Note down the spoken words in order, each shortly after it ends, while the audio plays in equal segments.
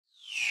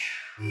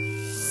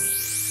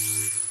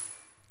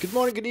Good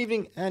morning, good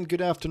evening, and good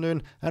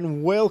afternoon,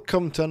 and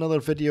welcome to another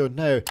video.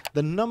 Now,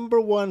 the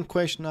number one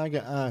question I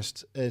get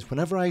asked is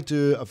whenever I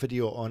do a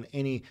video on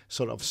any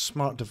sort of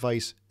smart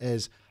device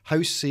is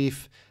how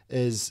safe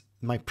is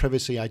my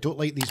privacy? I don't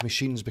like these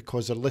machines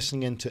because they're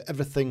listening into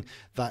everything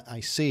that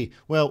I say.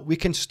 Well, we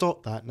can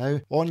stop that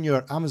now on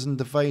your Amazon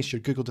device,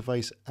 your Google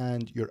device,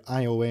 and your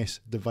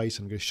iOS device.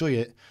 I'm going to show you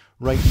it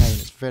right now, and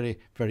it's very,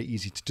 very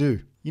easy to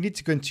do. You need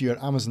to go into your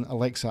Amazon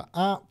Alexa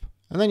app.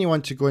 And then you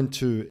want to go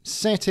into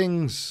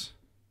settings,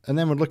 and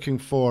then we're looking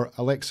for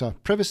Alexa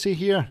privacy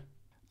here.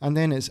 And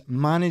then it's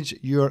manage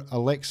your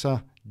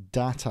Alexa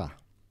data.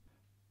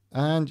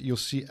 And you'll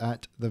see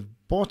at the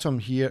bottom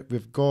here,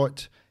 we've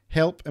got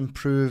help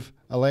improve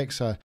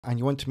Alexa. And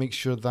you want to make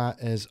sure that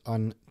is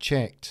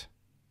unchecked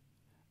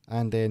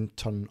and then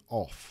turn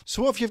off.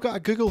 So what if you've got a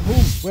Google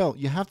Home? Well,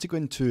 you have to go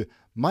into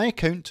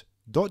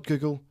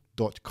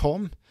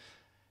myaccount.google.com.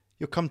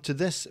 You'll come to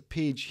this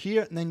page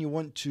here, and then you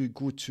want to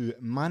go to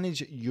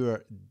manage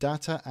your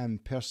data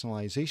and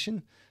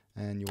personalization,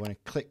 and you want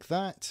to click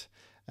that,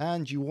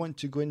 and you want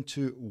to go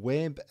into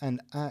web and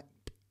app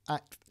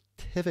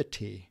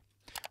activity.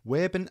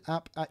 Web and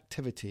app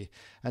activity,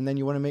 and then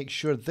you want to make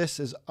sure this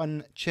is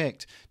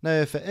unchecked. Now,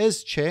 if it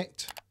is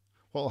checked,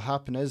 what will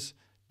happen is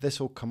this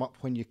will come up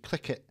when you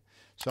click it.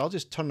 So I'll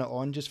just turn it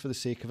on just for the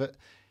sake of it.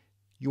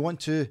 You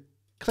want to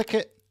click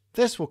it,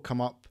 this will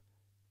come up,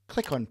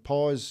 click on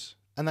pause,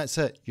 and that's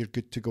it, you're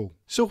good to go.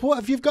 So what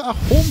if you've got a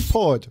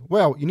HomePod?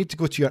 Well, you need to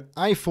go to your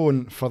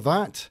iPhone for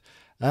that.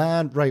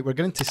 And right, we're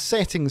going to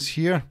settings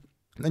here.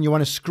 And then you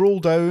want to scroll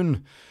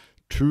down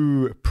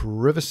to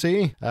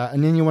privacy.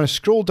 And then you want to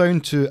scroll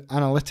down to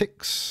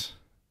analytics.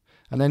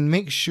 And then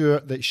make sure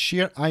that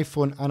share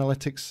iPhone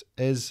analytics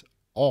is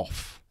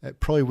off.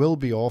 It probably will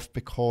be off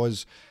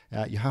because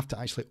you have to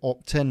actually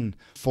opt in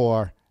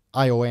for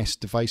iOS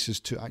devices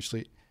to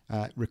actually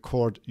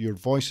record your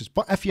voices.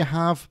 But if you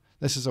have,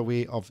 this is a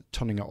way of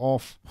turning it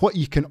off. What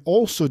you can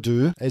also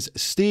do is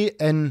stay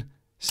in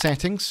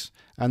settings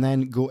and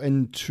then go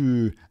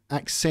into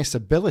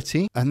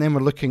accessibility. And then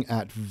we're looking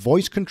at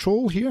voice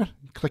control here.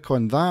 Click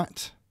on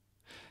that.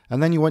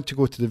 And then you want to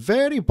go to the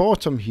very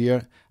bottom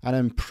here and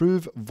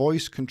improve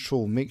voice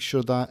control. Make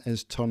sure that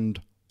is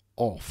turned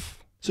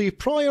off. So you've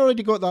probably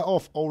already got that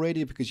off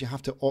already because you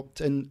have to opt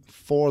in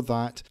for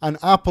that. And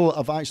Apple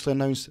have actually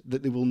announced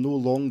that they will no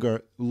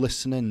longer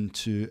listen in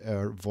to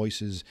our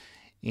voices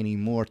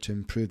anymore to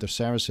improve their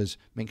services.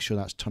 Make sure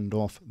that's turned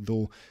off,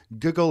 though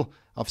Google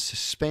have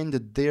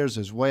suspended theirs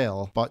as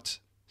well. But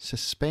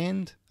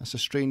suspend, that's a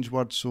strange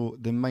word, so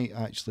they might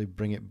actually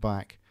bring it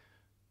back.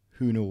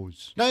 Who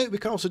knows? Now, we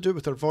can also do it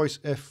with our voice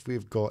if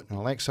we've got an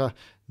Alexa.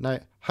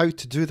 Now, how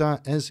to do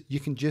that is you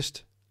can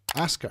just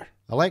ask her,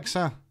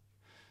 Alexa,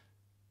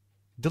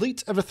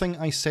 delete everything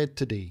I said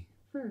today.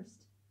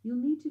 First, you'll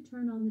need to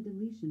turn on the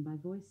deletion by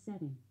voice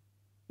setting.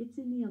 It's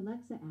in the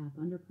Alexa app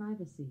under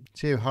privacy.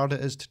 See how hard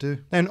it is to do?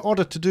 Now, in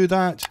order to do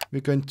that,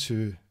 we go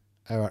into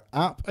our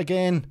app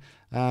again,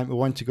 and we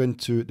want to go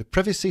into the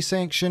privacy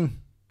section,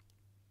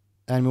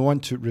 and we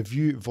want to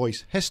review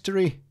voice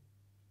history.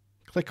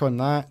 Click on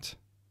that,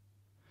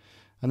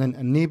 and then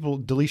enable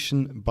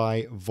deletion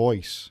by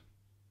voice.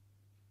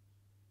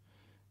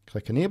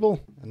 Click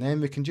enable, and then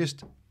we can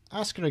just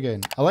ask her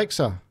again,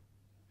 Alexa,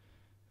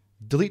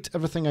 delete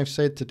everything I've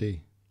said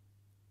today.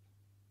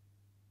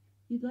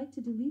 You'd like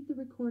to delete the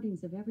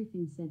recordings of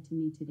everything said to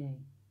me today.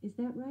 Is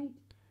that right?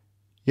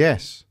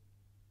 Yes.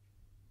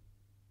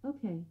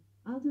 Okay,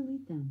 I'll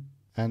delete them.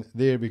 And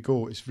there we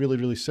go. It's really,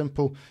 really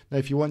simple. Now,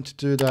 if you want to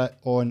do that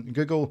on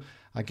Google,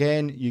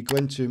 again, you go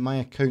into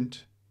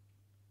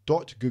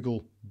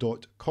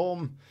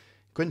myaccount.google.com,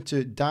 go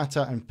into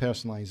data and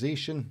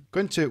personalization, go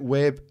into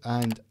web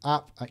and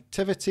app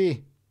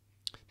activity.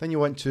 Then you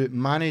want to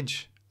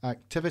manage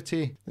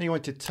activity. Then you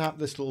want to tap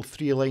this little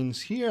 3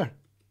 lines here,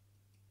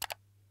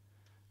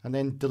 and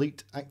then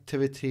delete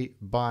activity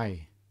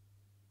by.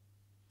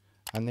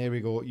 And there we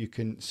go, you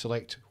can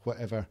select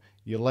whatever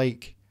you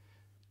like.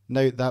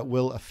 Now that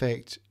will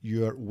affect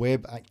your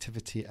web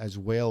activity as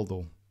well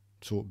though,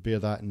 so bear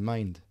that in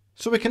mind.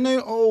 So we can now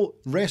all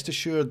rest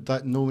assured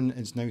that no one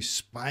is now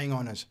spying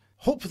on us.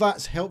 Hope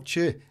that's helped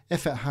you.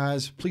 If it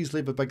has, please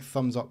leave a big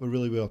thumbs up, we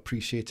really will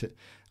appreciate it.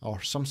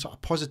 Or some sort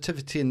of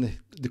positivity in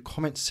the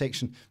comments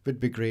section would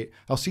be great.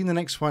 I'll see you in the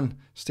next one.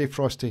 Stay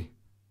frosty.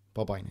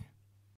 Bye bye now.